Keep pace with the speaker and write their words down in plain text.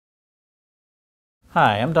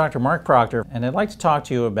Hi, I'm Dr. Mark Proctor, and I'd like to talk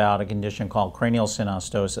to you about a condition called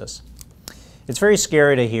craniosynostosis. It's very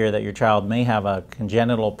scary to hear that your child may have a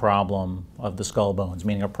congenital problem of the skull bones,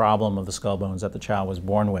 meaning a problem of the skull bones that the child was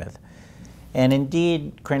born with. And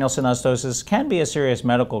indeed, craniosynostosis can be a serious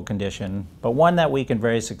medical condition, but one that we can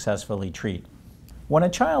very successfully treat. When a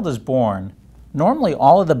child is born, normally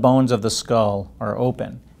all of the bones of the skull are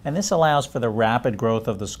open, and this allows for the rapid growth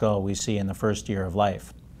of the skull we see in the first year of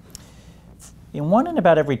life. In one in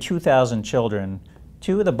about every 2,000 children,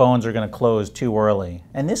 two of the bones are going to close too early,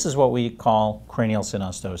 and this is what we call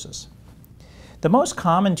craniosynostosis. The most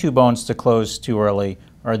common two bones to close too early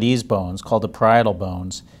are these bones, called the parietal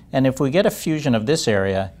bones, and if we get a fusion of this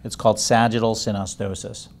area, it's called sagittal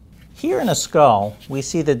synostosis. Here in a skull, we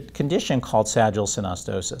see the condition called sagittal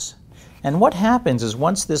synostosis. And what happens is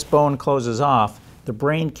once this bone closes off, the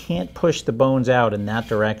brain can't push the bones out in that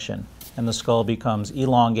direction, and the skull becomes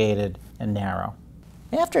elongated and narrow.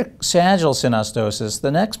 After sagittal synostosis,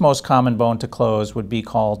 the next most common bone to close would be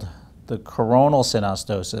called the coronal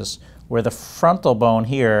synostosis, where the frontal bone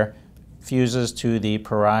here fuses to the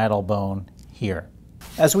parietal bone here.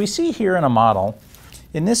 As we see here in a model,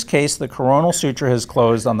 in this case the coronal suture has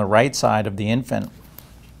closed on the right side of the infant,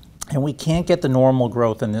 and we can't get the normal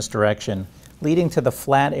growth in this direction, leading to the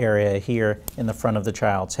flat area here in the front of the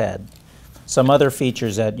child's head. Some other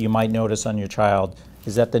features that you might notice on your child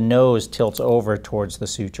is that the nose tilts over towards the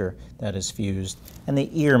suture that is fused, and the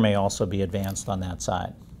ear may also be advanced on that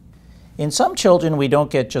side. In some children, we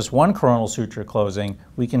don't get just one coronal suture closing,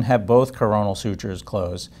 we can have both coronal sutures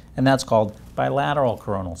close, and that's called bilateral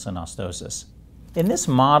coronal synostosis. In this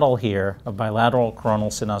model here of bilateral coronal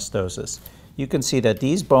synostosis, you can see that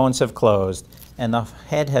these bones have closed and the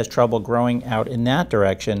head has trouble growing out in that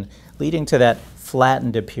direction, leading to that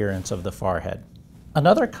flattened appearance of the forehead.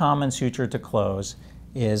 Another common suture to close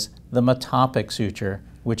is the metopic suture,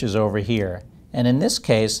 which is over here. And in this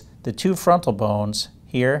case, the two frontal bones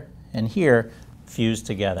here and here fuse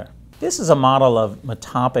together. This is a model of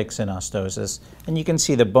metopic synostosis, and you can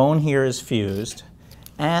see the bone here is fused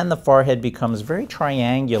and the forehead becomes very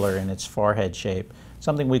triangular in its forehead shape,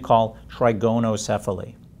 something we call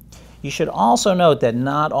trigonocephaly. You should also note that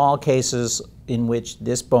not all cases in which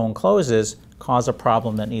this bone closes cause a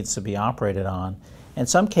problem that needs to be operated on. In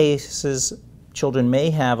some cases, children may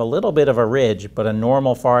have a little bit of a ridge, but a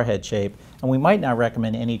normal forehead shape, and we might not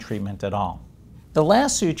recommend any treatment at all. The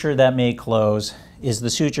last suture that may close is the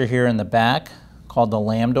suture here in the back, called the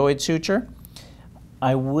lambdoid suture.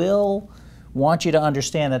 I will want you to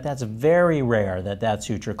understand that that's very rare that that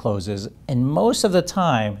suture closes, and most of the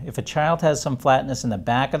time, if a child has some flatness in the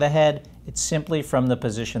back of the head, it's simply from the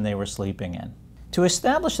position they were sleeping in. To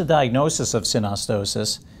establish the diagnosis of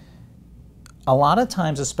synostosis, a lot of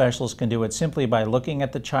times a specialist can do it simply by looking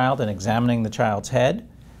at the child and examining the child's head,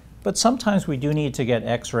 but sometimes we do need to get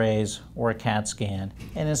x-rays or a CAT scan,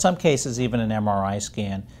 and in some cases even an MRI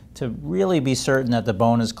scan, to really be certain that the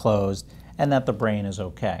bone is closed and that the brain is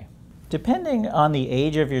okay. Depending on the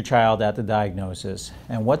age of your child at the diagnosis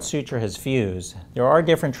and what suture has fused, there are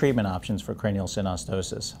different treatment options for cranial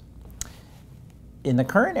synostosis. In the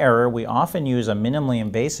current era, we often use a minimally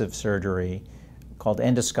invasive surgery called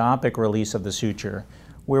endoscopic release of the suture,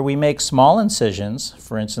 where we make small incisions,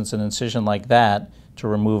 for instance an incision like that, to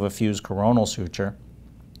remove a fused coronal suture,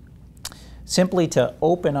 simply to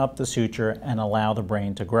open up the suture and allow the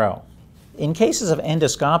brain to grow. In cases of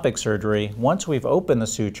endoscopic surgery, once we've opened the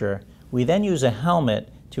suture, we then use a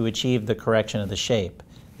helmet to achieve the correction of the shape.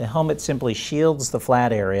 The helmet simply shields the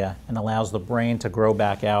flat area and allows the brain to grow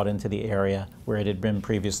back out into the area where it had been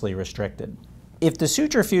previously restricted. If the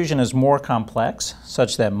suture fusion is more complex,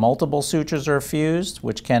 such that multiple sutures are fused,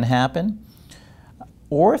 which can happen,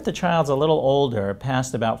 or if the child's a little older,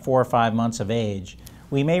 past about 4 or 5 months of age,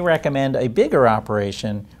 we may recommend a bigger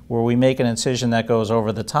operation where we make an incision that goes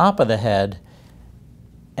over the top of the head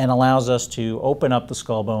and allows us to open up the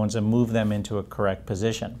skull bones and move them into a correct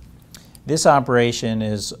position. This operation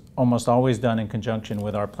is almost always done in conjunction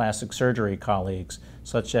with our plastic surgery colleagues,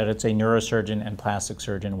 such that it's a neurosurgeon and plastic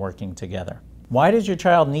surgeon working together. Why does your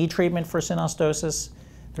child need treatment for synostosis?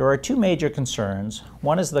 There are two major concerns.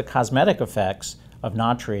 One is the cosmetic effects of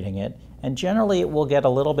not treating it, and generally it will get a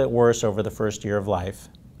little bit worse over the first year of life.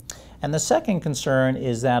 And the second concern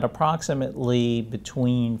is that approximately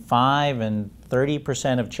between 5 and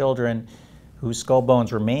 30% of children whose skull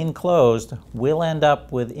bones remain closed will end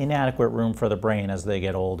up with inadequate room for the brain as they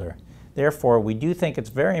get older. Therefore, we do think it's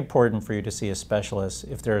very important for you to see a specialist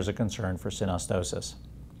if there is a concern for synostosis.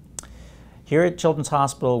 Here at Children's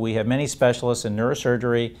Hospital, we have many specialists in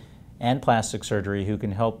neurosurgery and plastic surgery who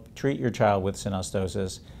can help treat your child with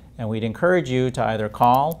synostosis, And we'd encourage you to either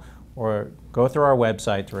call or go through our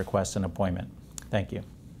website to request an appointment. Thank you.